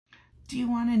Do you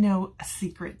want to know a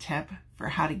secret tip for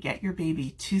how to get your baby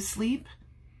to sleep?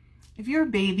 If your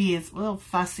baby is a little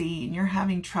fussy and you're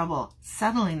having trouble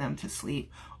settling them to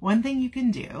sleep, one thing you can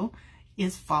do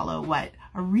is follow what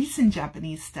a recent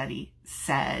Japanese study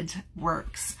said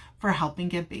works for helping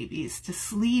get babies to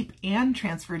sleep and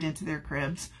transferred into their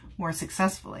cribs more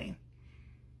successfully.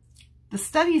 The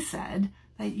study said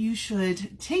that you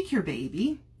should take your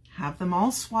baby, have them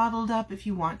all swaddled up if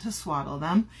you want to swaddle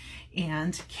them,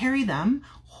 and carry them,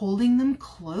 holding them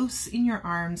close in your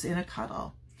arms in a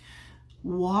cuddle.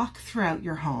 Walk throughout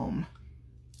your home.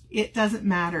 It doesn't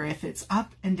matter if it's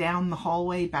up and down the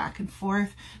hallway, back and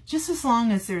forth, just as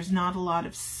long as there's not a lot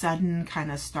of sudden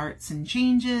kind of starts and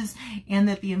changes and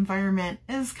that the environment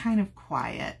is kind of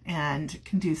quiet and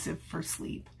conducive for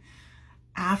sleep.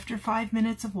 After 5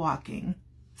 minutes of walking,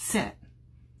 sit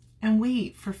and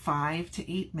wait for 5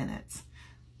 to 8 minutes.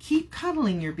 Keep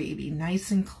cuddling your baby nice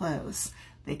and close.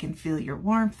 They can feel your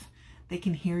warmth. They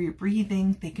can hear your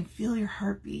breathing, they can feel your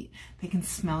heartbeat, they can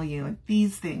smell you, and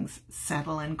these things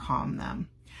settle and calm them.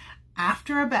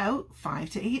 After about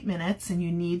 5 to 8 minutes, and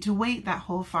you need to wait that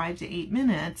whole 5 to 8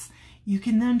 minutes, you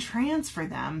can then transfer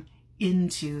them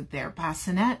into their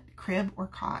bassinet, crib, or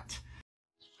cot.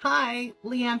 Hi,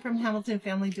 Leanne from Hamilton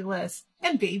Family Doulas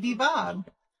and baby Bob,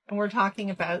 and we're talking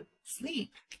about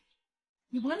sleep.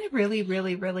 You want a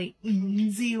really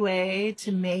easy way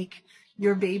to make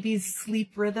your baby's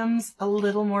sleep rhythms a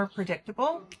little more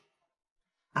predictable?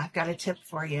 I've got a tip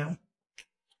for you.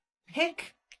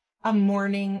 Pick a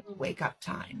morning wake-up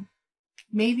time.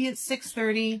 Maybe it's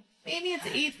 6:30, maybe it's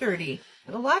 8:30,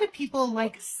 but a lot of people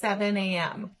like 7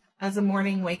 a.m. as a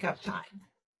morning wake-up time.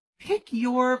 Pick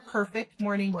your perfect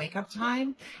morning wake-up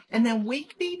time and then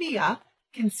wake baby up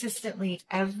consistently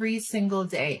every single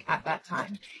day at that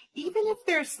time, even if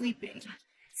they're sleeping.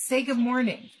 Say good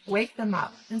morning, wake them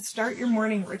up, and start your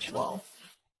morning ritual.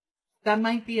 That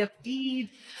might be a feed,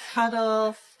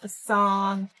 cuddle, a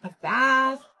song, a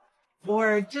bath,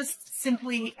 or just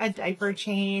simply a diaper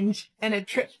change and a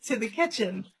trip to the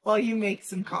kitchen while you make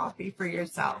some coffee for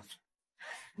yourself.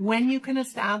 When you can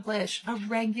establish a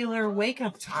regular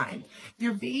wake-up time,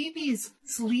 your baby's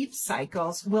sleep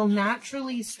cycles will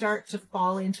naturally start to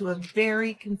fall into a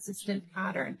very consistent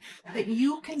pattern that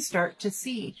you can start to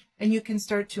see and you can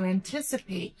start to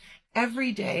anticipate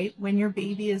every day when your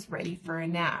baby is ready for a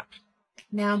nap.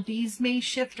 Now, these may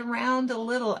shift around a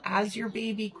little as your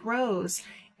baby grows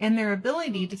and their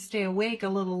ability to stay awake a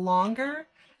little longer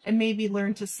and maybe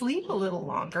learn to sleep a little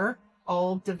longer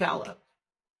all develop.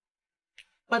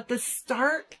 But the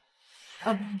start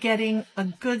of getting a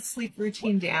good sleep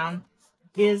routine down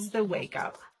is the wake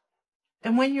up.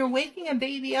 And when you're waking a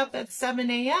baby up at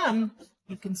 7 a.m.,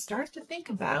 you can start to think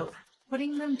about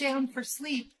putting them down for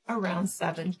sleep around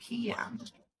 7 p.m.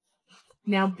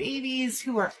 Now, babies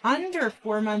who are under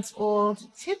 4 months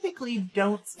old typically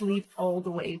don't sleep all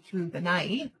the way through the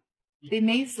night. They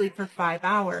may sleep for 5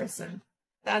 hours, and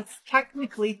that's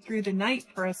technically through the night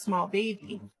for a small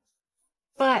baby.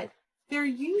 But they're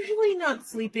usually not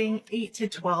sleeping 8 to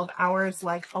 12 hours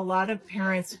like a lot of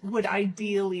parents would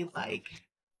ideally like.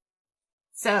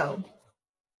 So,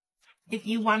 if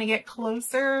you want to get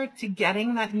closer to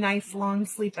getting that nice long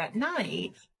sleep at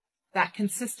night, that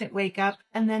consistent wake up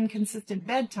and then consistent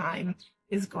bedtime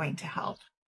is going to help.